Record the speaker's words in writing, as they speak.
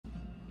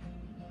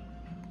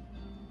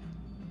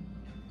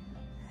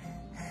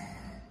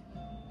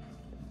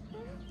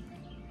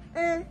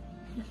Say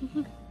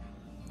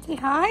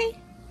hi.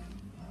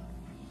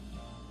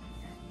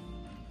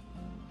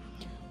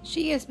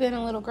 She has been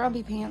a little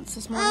grumpy pants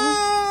this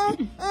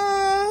morning.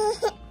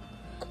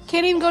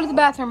 Can't even go to the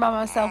bathroom by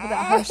myself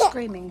without her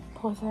screaming.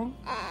 Poor thing.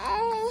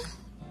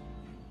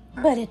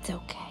 But it's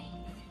okay.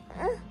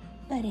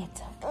 But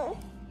it's okay.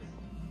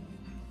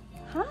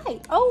 Hi.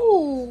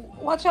 Oh,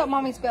 watch out,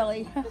 Mommy's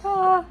belly.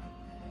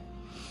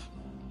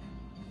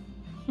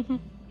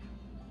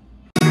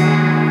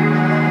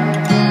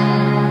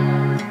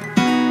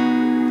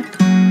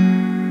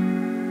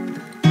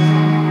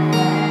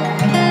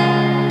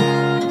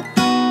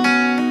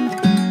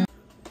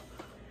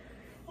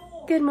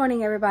 Good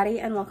morning, everybody,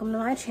 and welcome to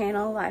my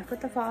channel, Life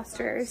with the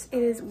Fosters.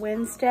 It is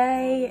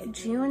Wednesday,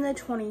 June the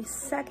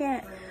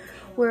 22nd.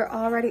 We're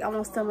already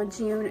almost done with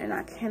June, and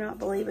I cannot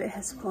believe it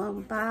has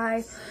flown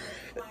by.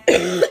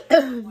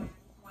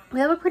 We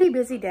have a pretty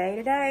busy day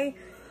today.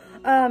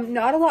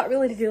 Not a lot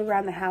really to do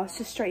around the house,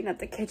 just straighten up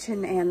the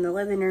kitchen and the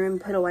living room,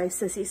 put away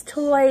Sissy's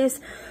toys.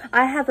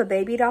 I have a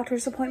baby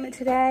doctor's appointment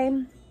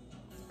today.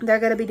 They're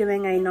going to be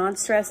doing a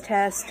non-stress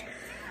test,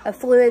 a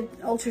fluid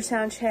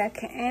ultrasound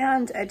check,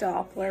 and a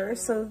Doppler.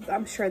 So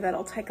I'm sure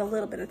that'll take a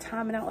little bit of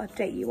time, and I'll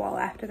update you all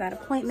after that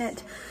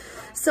appointment.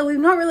 So we've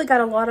not really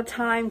got a lot of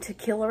time to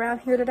kill around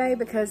here today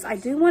because I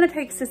do want to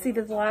take Sissy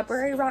to the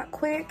library right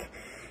quick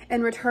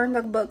and return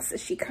the books that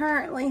she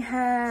currently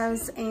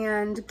has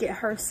and get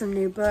her some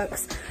new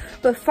books.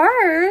 But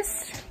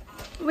first,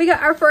 we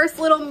got our first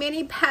little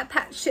mini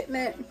PatPat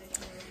shipment,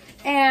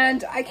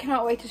 and I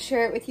cannot wait to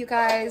share it with you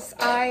guys.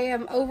 I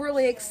am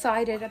overly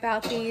excited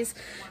about these.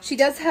 She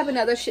does have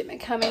another shipment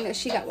coming that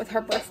she got with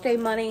her birthday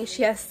money.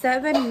 She has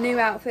 7 new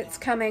outfits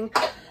coming.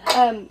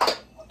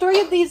 3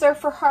 of these are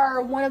for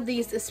her. 1 of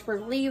these is for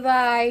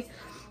Levi.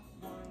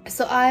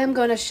 So I am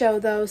going to show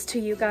those to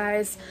you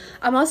guys.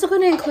 I'm also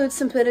going to include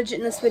some footage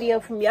in this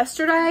video from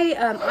yesterday.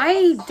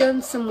 I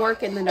done some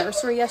work in the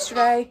nursery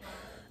yesterday.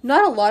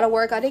 Not a lot of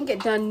work. I didn't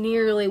get done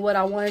nearly what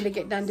I wanted to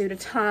get done due to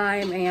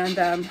time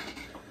and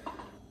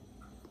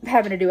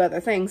having to do other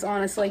things,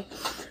 honestly.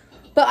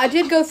 But I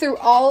did go through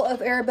all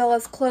of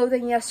Arabella's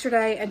clothing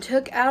yesterday and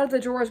took out of the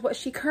drawers what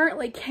she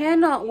currently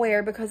cannot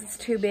wear because it's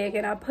too big,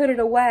 and I put it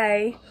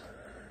away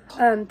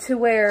to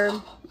wear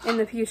in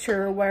the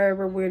future or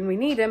wherever when we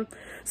need him,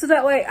 so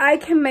that way I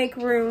can make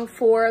room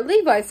for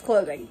Levi's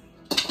clothing,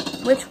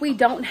 which we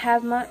don't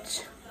have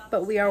much,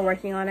 but we are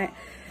working on it.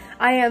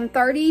 I am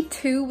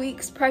 32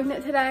 weeks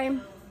pregnant today.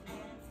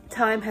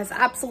 Time has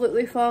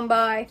absolutely flown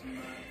by,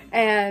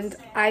 and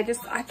I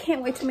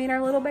can't wait to meet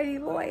our little baby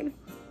boy.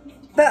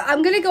 But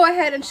I'm going to go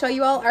ahead and show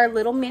you all our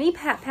little mini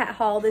PatPat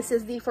haul. This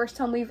is the first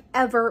time we've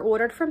ever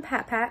ordered from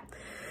PatPat.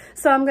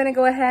 So I'm going to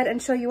go ahead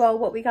and show you all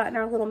what we got in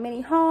our little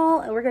mini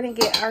haul. And we're going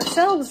to get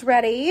ourselves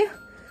ready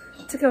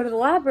to go to the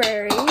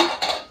library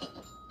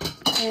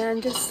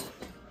and just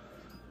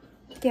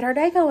get our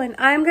day going.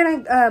 I'm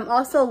going to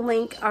also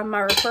link on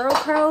my referral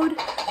code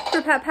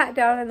for PatPat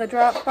down in the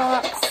drop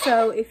box.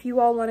 So if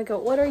you all want to go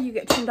order, you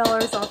get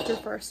 $10 off your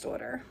first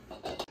order.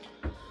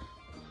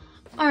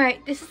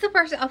 Alright, this is the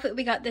first outfit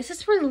we got. This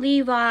is for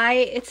Levi.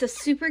 It's a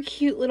super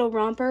cute little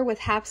romper with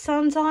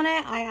half-stones on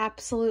it. I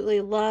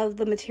absolutely love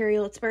the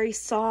material. It's very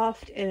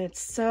soft and it's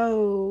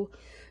so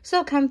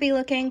comfy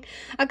looking.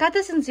 I got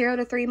this in 0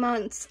 to 3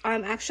 months.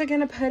 I'm actually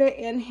going to put it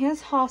in his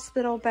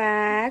hospital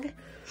bag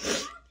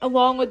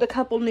along with a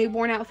couple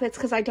newborn outfits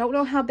because I don't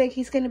know how big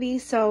he's going to be.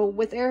 So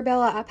with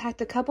Arabella, I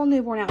packed a couple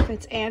newborn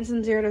outfits and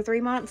some 0 to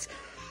 3 months.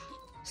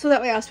 So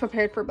that way I was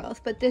prepared for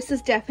both. But this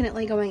is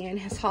definitely going in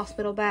his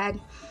hospital bag.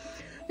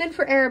 Then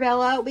for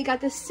Arabella, we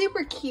got this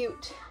super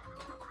cute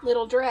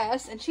little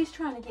dress, and she's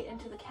trying to get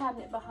into the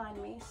cabinet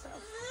behind me, so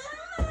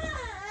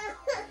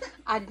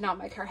I did not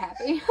make her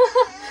happy.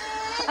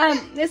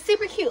 This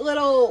super cute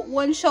little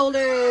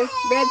one-shoulder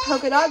red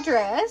polka dot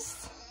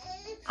dress.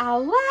 I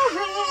love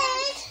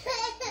it.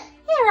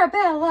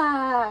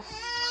 Arabella.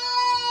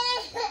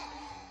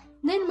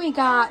 Then we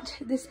got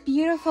this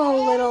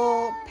beautiful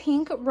little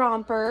pink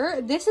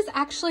romper. This is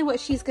actually what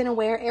she's going to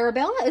wear.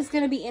 Arabella is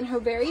going to be in her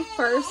very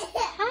first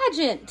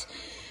pageant.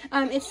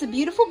 It's the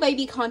Beautiful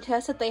Baby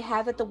contest that they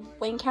have at the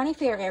Wayne County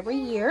Fair every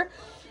year.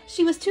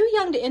 She was too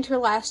young to enter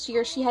last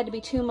year. She had to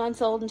be 2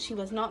 months old, and she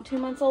was not 2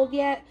 months old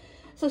yet.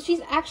 So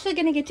she's actually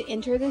going to get to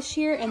enter this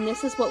year, and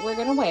this is what we're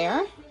going to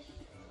wear.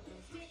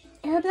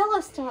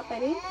 Arabella, stop,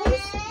 baby, please.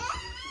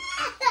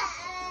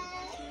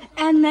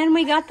 And then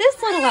we got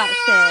this little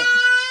outfit.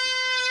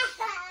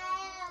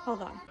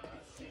 Hold on.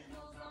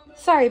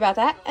 Sorry about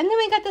that. And then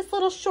we got this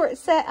little short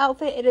set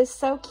outfit. It is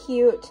so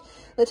cute.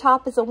 The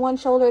top is a one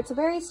shoulder. It's a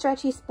very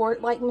stretchy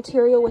sport-like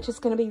material, which is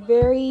going to be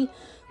very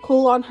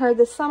cool on her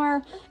this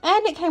summer.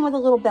 And it came with a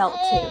little belt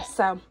too.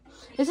 So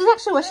this is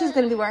actually what she's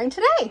going to be wearing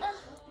today.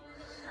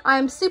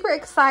 I'm super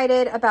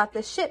excited about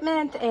this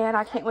shipment, and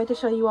I can't wait to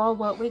show you all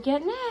what we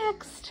get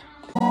next.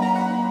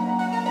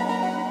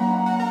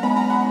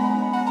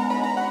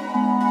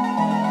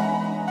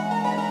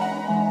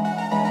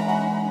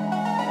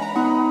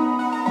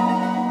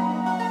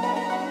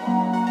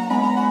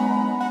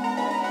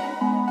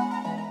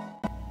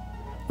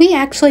 We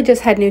actually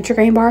just had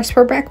Nutri-Grain bars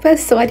for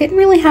breakfast, so I didn't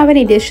really have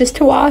any dishes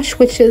to wash,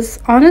 which is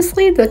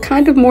honestly the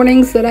kind of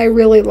mornings that I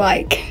really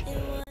like.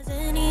 It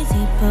wasn't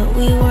easy, but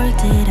we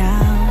worked it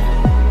out.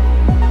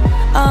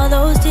 All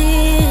those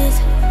days,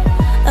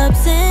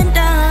 ups and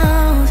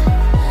downs,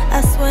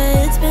 I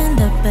swear it's been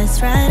the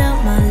best ride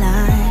of my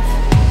life.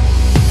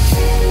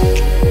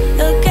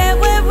 Look at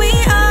where we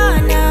are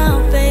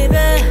now, baby.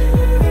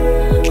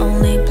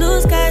 Only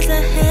blue skies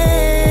ahead.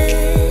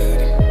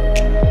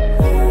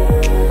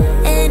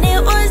 And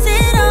it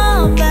wasn't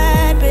all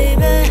bad,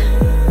 baby.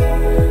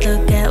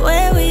 Look at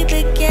where we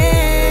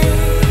began.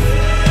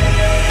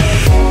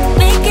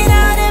 Making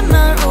out in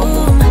my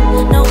room,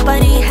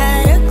 nobody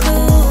had a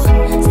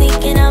clue.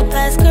 Sneaking out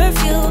past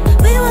curfew,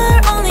 we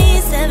were only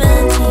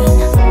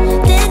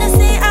 17. Didn't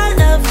say I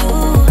love you,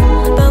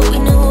 but we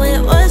knew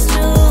it was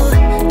true.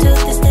 To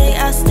this day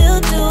I still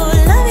do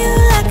love you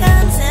like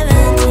I'm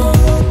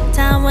 17.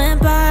 Time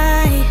went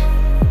by,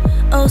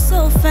 oh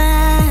so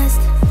fast.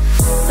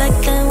 Back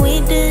then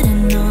we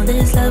didn't know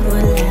this love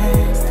would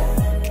last.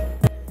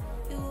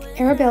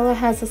 Arabella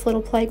has this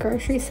little play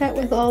grocery set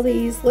with all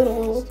these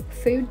little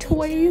food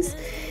toys,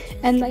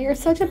 and they are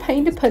such a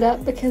pain to put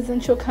up because then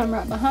she'll come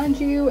right behind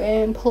you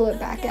and pull it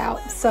back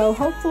out. So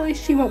hopefully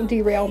she won't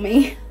derail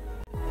me.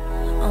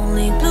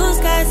 Only blue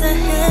skies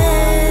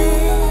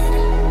ahead.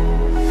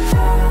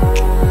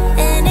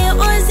 And it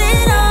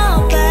wasn't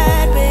all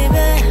bad,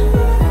 baby.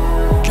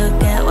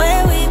 Look at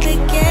where we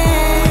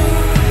began.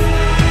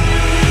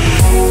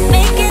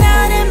 Making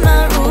out in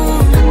my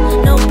room,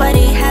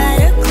 nobody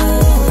had a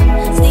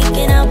clue.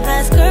 Sneaking out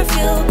past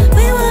curfew,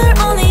 we were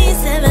only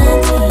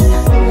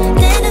 17.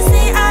 Didn't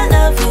say I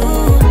love you,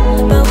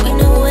 but we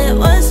knew it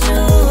was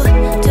true.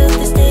 To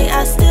this day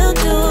I still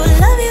do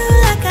love you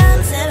like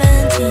I'm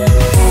 17.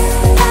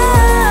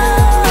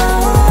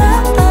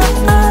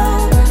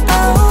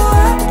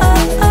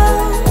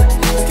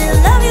 Still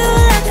love you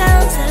like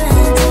I'm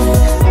 17.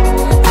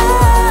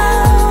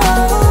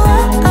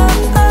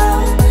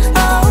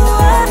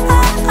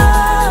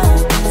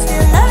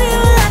 Still love you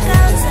like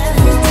I'm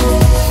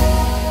 17.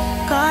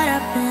 Caught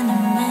up in the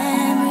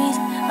memories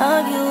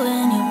of you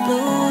and your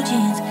blue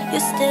jeans. You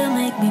still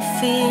make me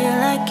feel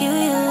like you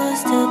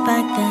used to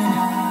back then.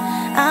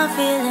 I'm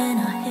feeling a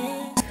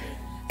hit.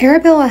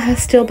 Arabella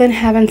has still been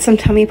having some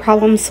tummy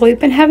problems, so we've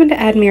been having to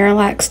add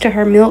Miralax to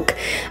her milk.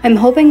 I'm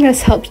hoping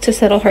this helps to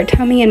settle her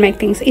tummy and make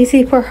things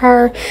easy for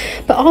her.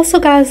 But also,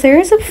 guys, there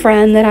is a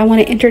friend that I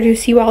want to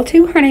introduce you all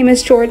to. Her name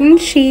is Jordan.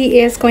 She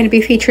is going to be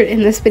featured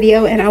in this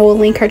video, and I will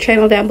link her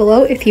channel down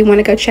below if you want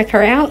to go check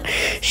her out.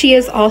 She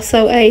is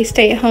also a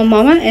stay-at-home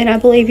mama, and I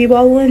believe you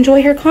all will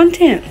enjoy her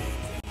content.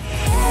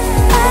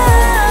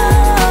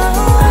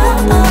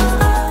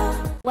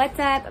 What's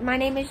up? My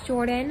name is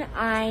Jordan.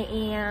 I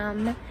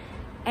am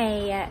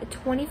a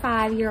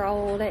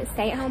 25-year-old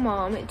stay-at-home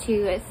mom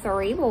to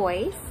 3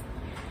 boys.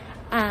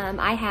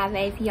 I have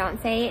a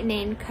fiance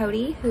named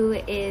Cody who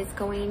is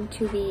going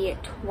to be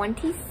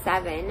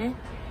 27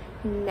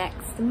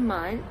 next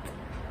month.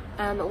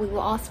 We will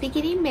also be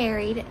getting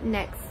married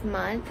next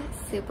month.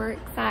 Super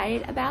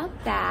excited about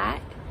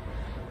that.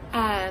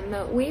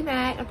 We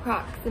met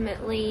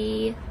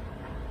approximately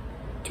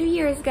 2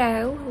 years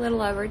ago, a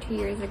little over 2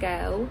 years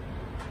ago.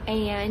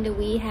 And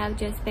we have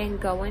just been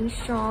going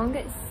strong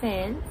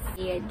since.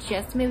 We had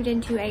just moved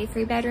into a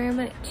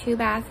 3-bedroom,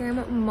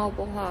 2-bathroom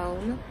mobile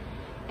home,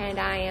 and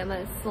I am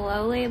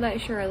slowly but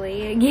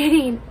surely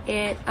getting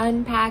it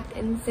unpacked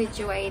and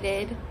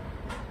situated.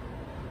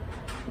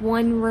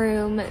 1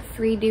 room,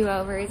 3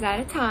 do-overs at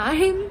a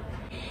time.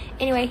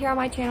 Anyway, here on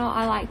my channel,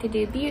 I like to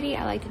do beauty,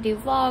 I like to do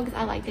vlogs,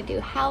 I like to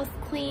do house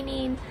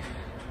cleaning,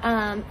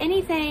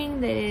 anything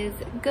that is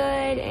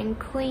good and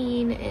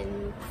clean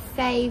and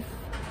safe.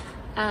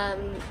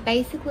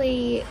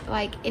 Basically,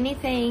 like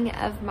anything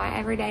of my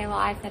everyday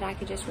life that I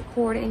could just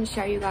record and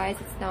show you guys.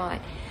 It's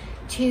not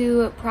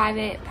too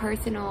private,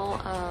 personal.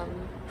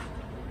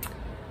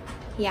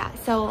 Yeah,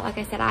 so like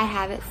I said, I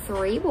have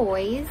 3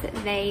 boys.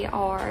 They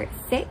are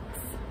 6,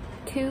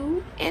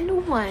 2,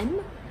 and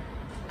 1.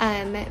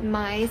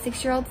 My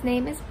 6-year-old's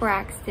name is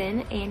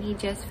Braxton, and he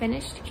just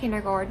finished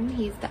kindergarten.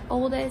 He's the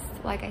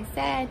oldest, like I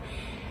said,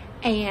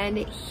 and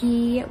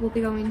he will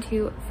be going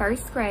to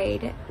 1st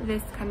grade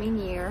this coming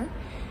year.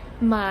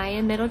 My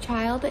middle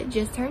child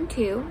just turned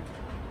 2,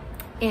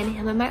 and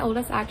him and my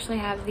oldest actually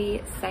have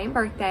the same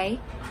birthday.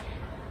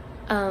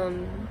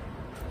 And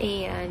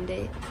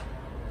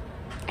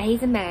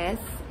he's a mess.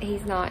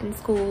 He's not in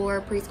school or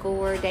preschool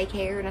or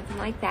daycare or nothing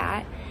like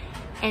that.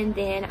 And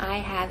then I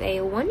have a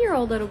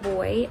 1-year-old little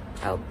boy.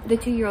 Oh, the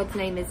 2-year-old's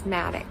name is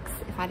Maddox,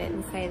 if I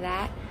didn't say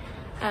that.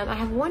 I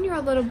have a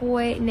 1-year-old little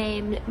boy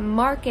named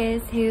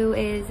Marcus, who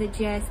is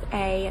just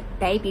a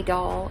baby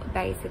doll,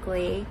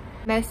 basically.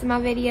 Most of my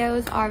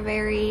videos are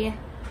very,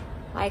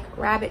 like,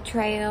 rabbit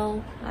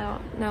trail. I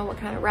don't know what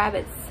kind of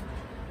rabbits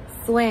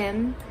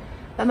swim,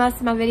 but most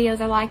of my videos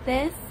are like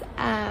this.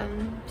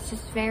 It's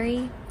just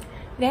very,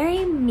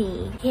 very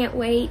me. Can't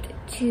wait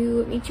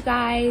to meet you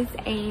guys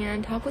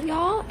and talk with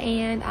y'all,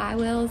 and I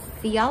will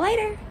see y'all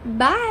later.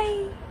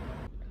 Bye!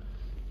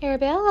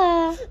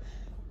 Arabella.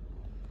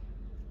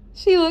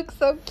 She looks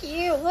so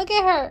cute. Look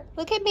at her.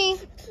 Look at me.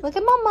 Look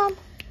at Mom.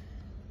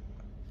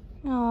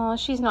 Oh,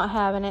 she's not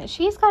having it.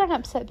 She's got an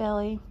upset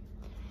belly.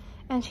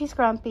 And she's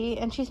grumpy.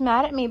 And she's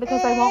mad at me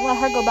because I won't let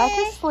her go back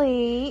to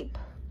sleep.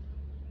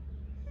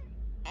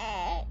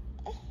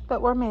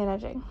 But we're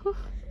managing.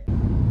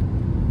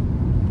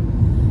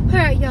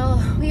 Alright, y'all.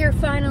 We are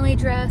finally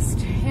dressed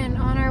and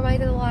on our way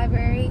to the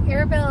library.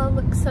 Arabella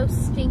looks so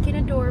stinking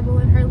adorable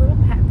in her little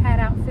PatPat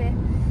outfit.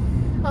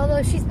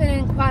 Although she's been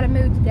in quite a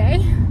mood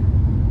today.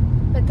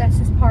 But that's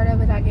just part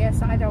of it, I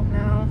guess. I don't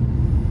know.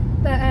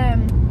 But,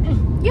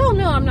 y'all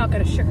know I'm not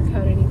going to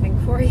sugarcoat anything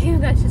for you.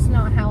 That's just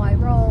not how I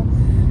roll.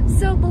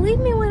 So, believe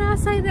me when I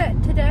say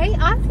that today,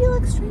 I feel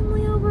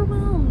extremely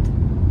overwhelmed.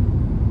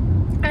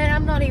 And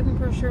I'm not even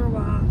for sure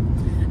why.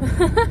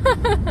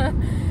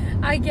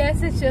 I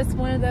guess it's just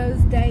one of those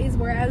days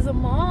where as a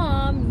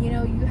mom, you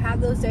know, you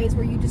have those days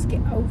where you just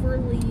get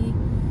overly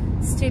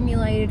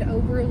stimulated,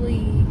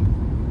 overly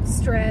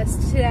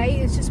stressed. Today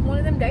is just one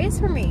of them days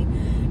for me.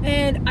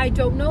 And I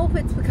don't know if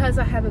it's because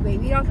I have a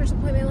baby doctor's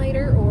appointment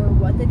later or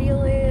what the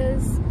deal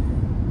is,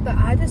 but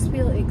I just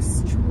feel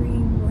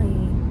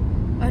extremely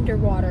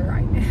underwater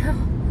right now.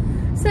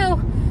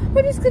 So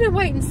we're just gonna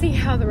wait and see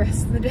how the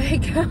rest of the day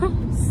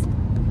goes.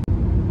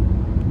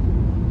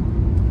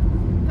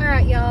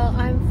 Alright, y'all,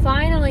 I'm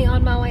finally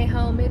on my way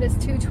home. It is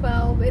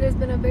 2:12. It has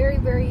been a very,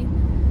 very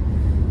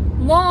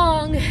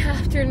long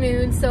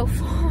afternoon so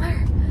far.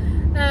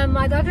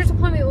 My doctor's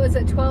appointment was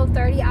at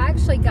 12:30. I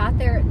actually got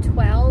there at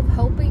 12,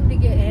 hoping to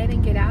get in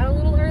and get out a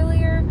little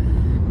earlier,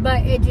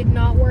 but it did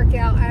not work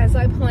out as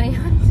I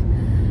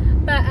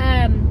planned. But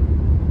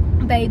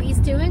baby's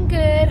doing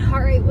good.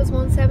 Heart rate was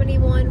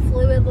 171.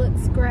 Fluid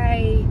looks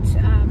great.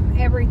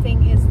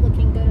 Everything is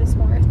looking good as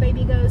far as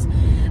baby goes.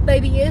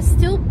 Baby is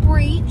still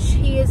breech.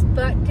 He is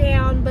butt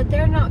down, but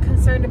they're not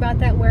concerned about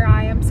that where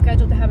I am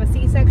scheduled to have a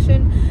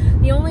C-section.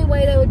 The only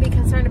way they would be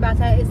concerned about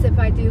that is if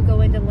I do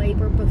go into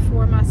labor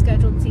before my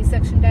scheduled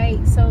C-section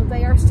date. So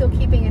they are still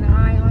keeping an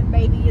eye on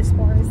baby as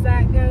far as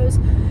that goes.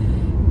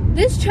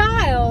 This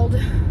child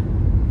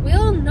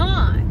will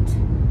not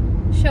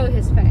show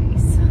his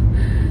face.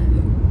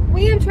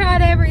 We have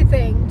tried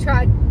everything.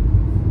 Tried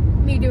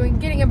me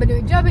getting up and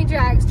doing jumping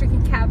jacks,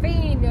 drinking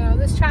caffeine. You know,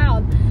 this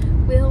child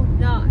will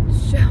not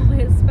show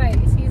his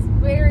face. He's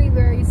very,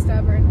 very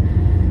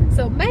stubborn.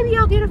 So maybe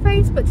I'll get a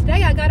face, but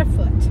today I got a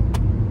foot.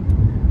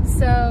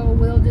 So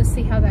we'll just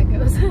see how that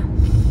goes.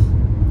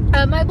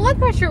 My blood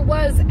pressure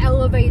was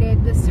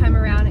elevated this time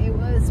around. It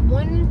was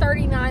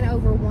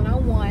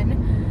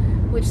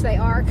 139/101, which they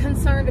are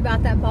concerned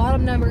about that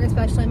bottom number,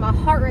 especially. My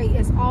heart rate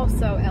is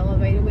also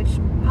elevated, which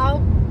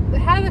I'll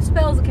have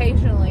spells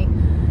occasionally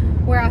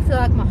where I feel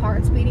like my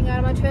heart's beating out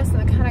of my chest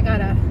and I kind of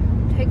gotta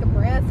take a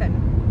breath and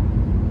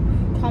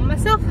calm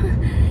myself.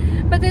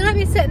 But they let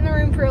me sit in the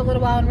room for a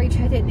little while and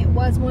rechecked it, and it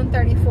was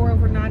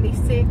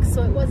 134/96,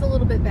 so it was a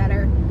little bit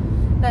better.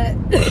 But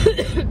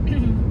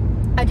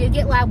I did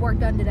get lab work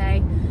done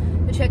today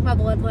to check my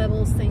blood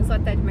levels, things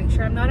like that, to make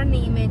sure I'm not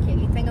anemic,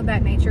 anything of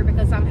that nature,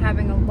 because I'm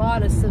having a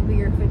lot of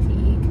severe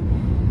fatigue.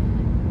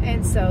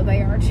 And so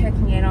they are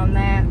checking in on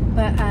that.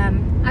 But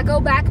I go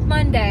back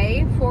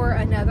Monday for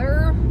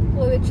another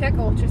fluid check,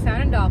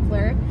 ultrasound and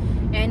Doppler,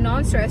 and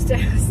non-stress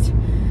test.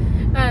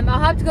 I'll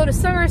have to go to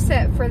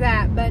Somerset for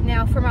that, but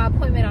now for my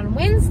appointment on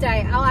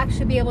Wednesday, I'll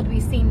actually be able to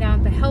be seen down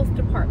at the health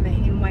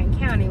department in Wayne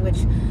County,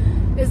 which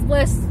is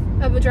less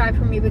of a drive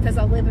for me because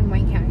I live in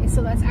Wayne County.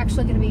 So that's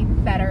actually going to be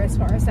better as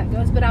far as that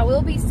goes. But I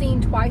will be seen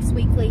twice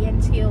weekly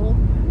until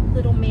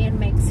little man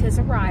makes his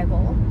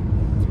arrival.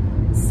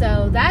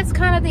 So that's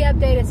kind of the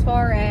update as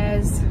far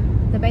as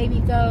the baby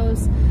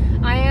goes.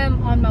 I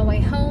am on my way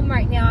home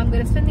right now. I'm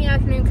going to spend the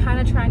afternoon kind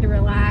of trying to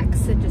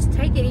relax and just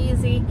take it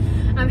easy.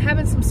 I'm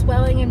having some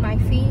swelling in my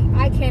feet.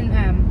 I can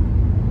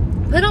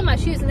put on my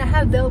shoes, and I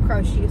have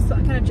Velcro shoes, so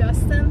I can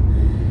adjust them.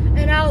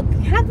 And I'll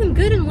have them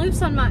good and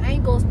loose on my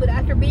ankles, but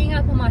after being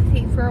up on my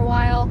feet for a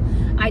while,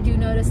 I do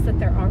notice that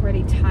they're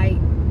already tight.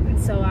 And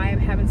so I am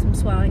having some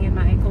swelling in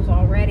my ankles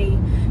already,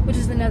 which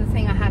is another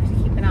thing I have to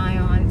keep an eye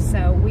on.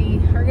 So we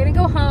are going to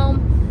go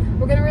home.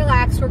 We're going to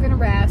relax. We're going to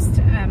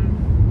rest.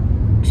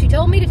 She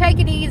told me to take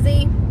it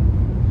easy.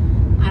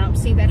 I don't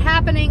see that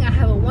happening. I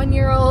have a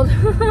 1-year-old,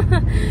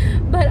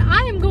 but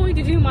I am going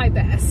to do my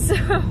best. So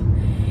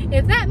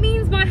if that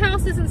means my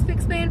house isn't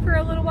spick-span for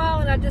a little while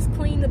and I just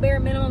clean the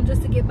bare minimum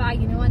just to get by,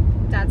 you know what?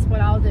 That's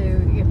what I'll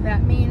do. If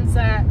that means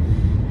that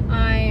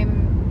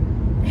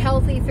I'm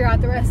healthy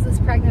throughout the rest of this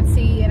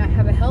pregnancy and I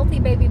have a healthy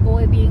baby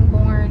boy being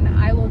born,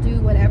 I will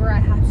do whatever I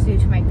have to do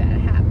to make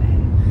that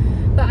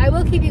happen. But I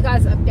will keep you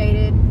guys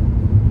updated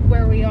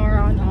where we are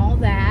on all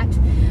that.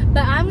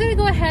 But I'm going to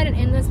go ahead and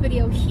end this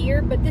video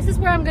here, but this is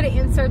where I'm going to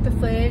insert the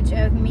footage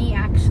of me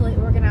actually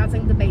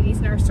organizing the baby's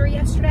nursery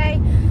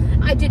yesterday.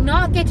 I did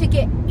not get to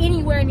get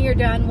anywhere near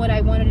done what I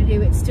wanted to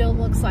do. It still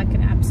looks like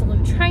an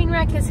absolute train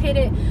wreck has hit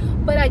it,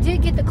 but I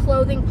did get the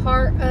clothing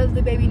part of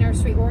the baby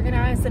nursery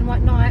organized and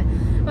whatnot.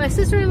 My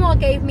sister-in-law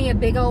gave me a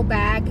big old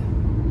bag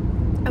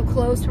of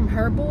clothes from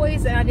her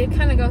boys, and I did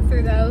kind of go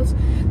through those.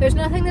 There's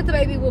nothing that the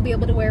baby will be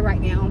able to wear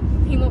right now.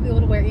 He won't be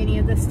able to wear any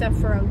of this stuff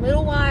for a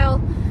little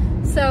while,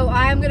 so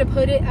I'm going to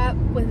put it up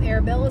with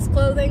Arabella's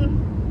clothing,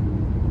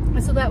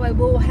 so that way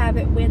we'll have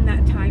it when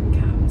that time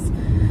comes.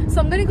 So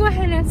I'm going to go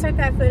ahead and insert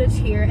that footage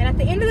here, and at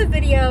the end of the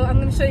video I'm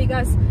going to show you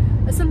guys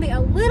something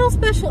a little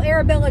special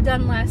Arabella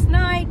done last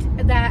night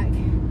that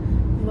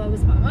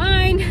blows my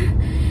mind.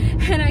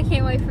 And I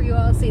can't wait for you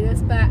all to see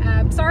this.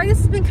 But sorry this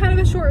has been kind of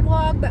a short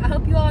vlog, but I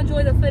hope you all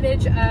enjoy the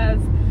footage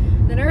of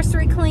the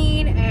nursery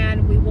clean,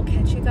 and we will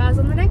catch you guys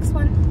on the next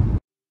one.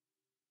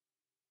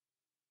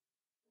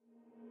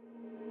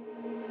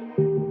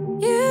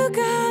 You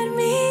got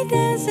me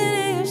dancing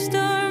in your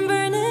storm,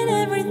 burning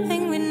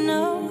everything we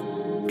know,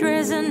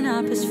 dressing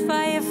up as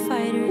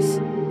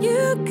firefighters.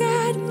 You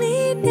got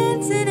me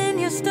dancing in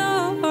your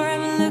storm,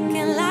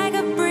 looking like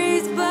a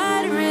breeze,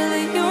 but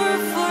really you're a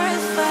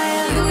forest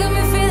fire. You got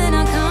me feeling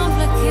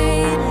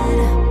uncomplicated.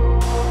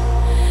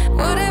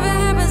 Whatever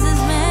happens is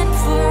meant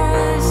for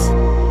us.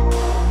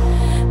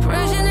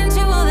 Rushing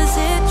into all the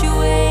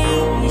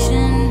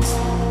situations.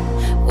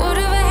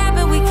 Whatever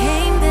happened, we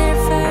came there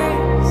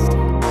first. Go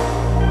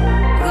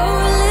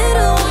a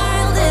little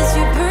wild is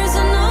your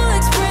personal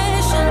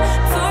expression.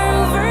 Far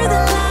over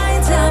the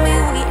line, tell me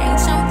we ain't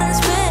something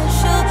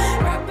special.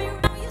 Wrap me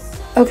around your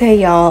soul. Okay,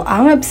 y'all,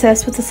 I'm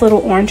obsessed with this little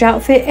orange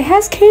outfit. It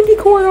has candy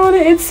corn on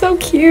it. It's so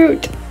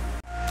cute.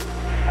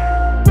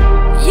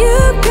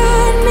 You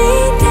got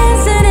me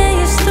dancing in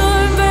your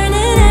storm,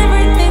 burning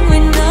everything we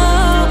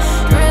know,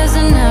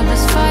 dressing up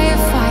as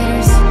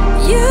firefighters.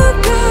 You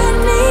got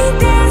me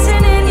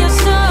dancing in your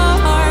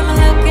storm,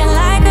 looking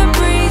like a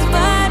breeze,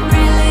 but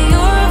really you're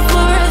a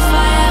forest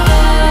fire.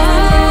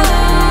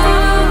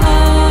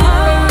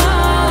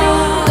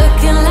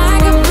 Looking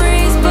like a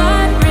breeze,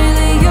 but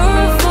really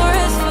you're a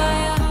forest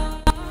fire.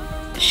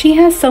 She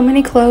has so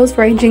many clothes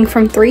ranging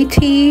from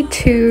 3T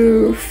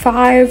to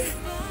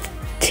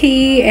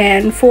 5T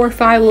and 4 or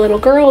 5 little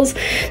girls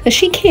that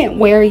she can't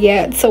wear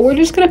yet. So we're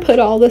just going to put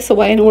all this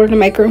away in order to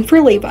make room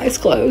for Levi's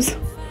clothes.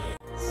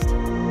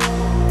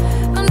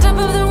 On top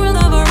of the world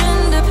of our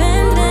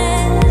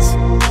independence,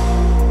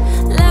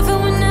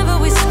 laughing whenever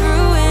we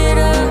screw it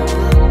up.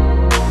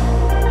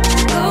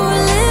 Go a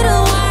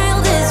little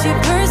wild is your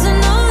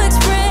personal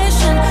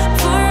expression.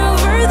 Far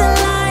over the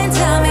line,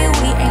 tell me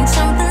we ain't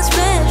something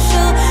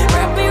special.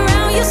 Wrap me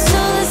around your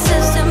solar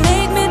system,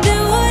 make me do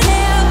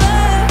whatever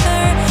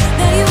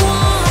that you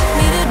want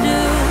me to do.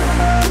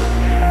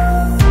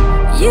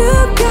 You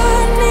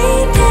got me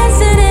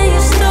dancing in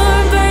your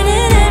storm,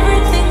 burning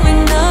everything we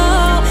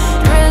know,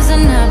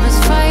 dressing up as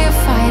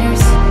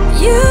firefighters.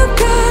 You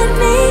got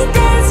me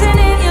dancing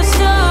in your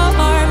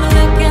storm,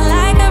 looking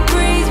like a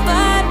breeze,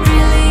 but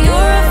really you're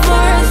a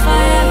forest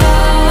fire.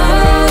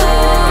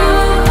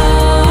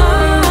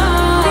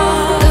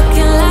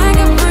 Looking like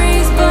a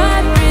breeze,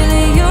 but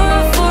really you're a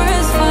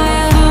forest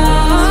fire.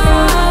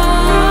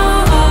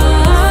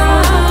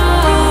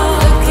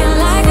 Looking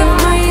like a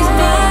breeze,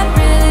 but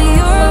really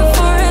you're a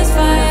forest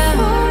fire.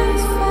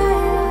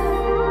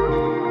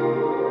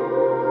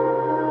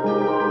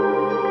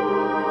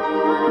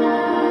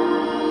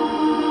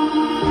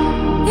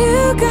 You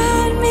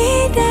got me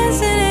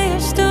dancing in your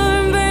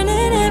storm,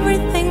 burning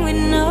everything we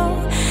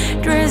know,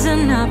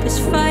 dressing up as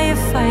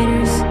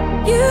firefighters.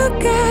 You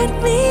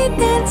got me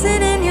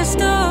dancing in your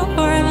storm,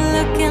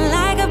 looking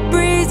like a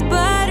breeze,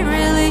 but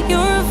really you're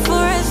a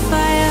forest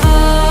fire.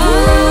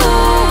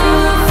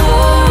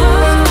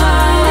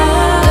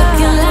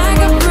 Looking like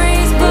a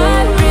breeze,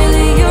 but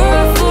really you're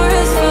a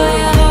forest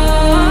fire.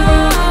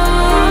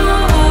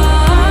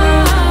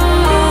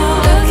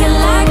 Looking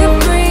like a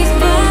breeze,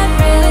 but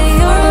really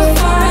you're a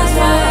forest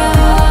fire.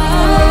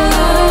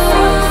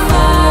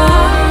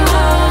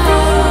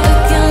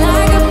 Looking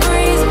like a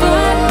breeze,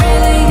 but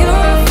really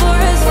you're a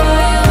forest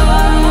fire.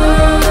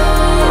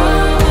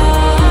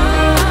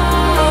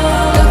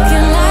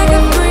 Looking like a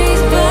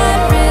breeze, but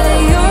really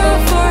you're a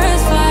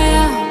forest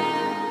fire.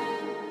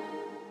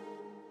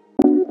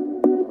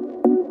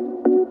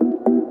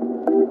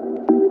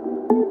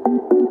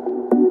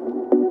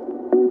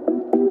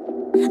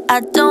 I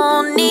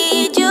don't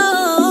need you,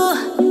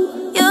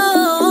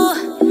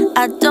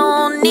 I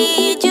don't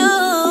need you,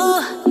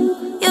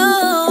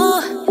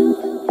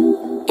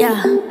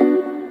 yeah.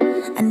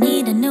 I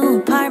need a new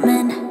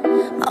apartment,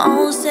 my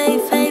own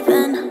safe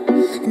haven,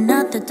 and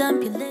not the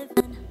dump you live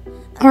in.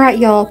 Alright,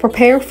 y'all,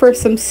 prepare for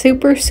some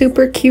super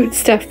cute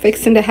stuff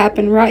fixing to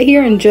happen right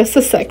here in just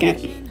a second.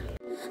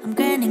 I'm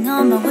granting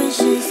all my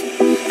wishes.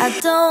 I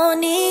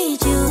don't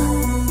need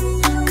you,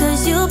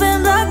 'cause you've been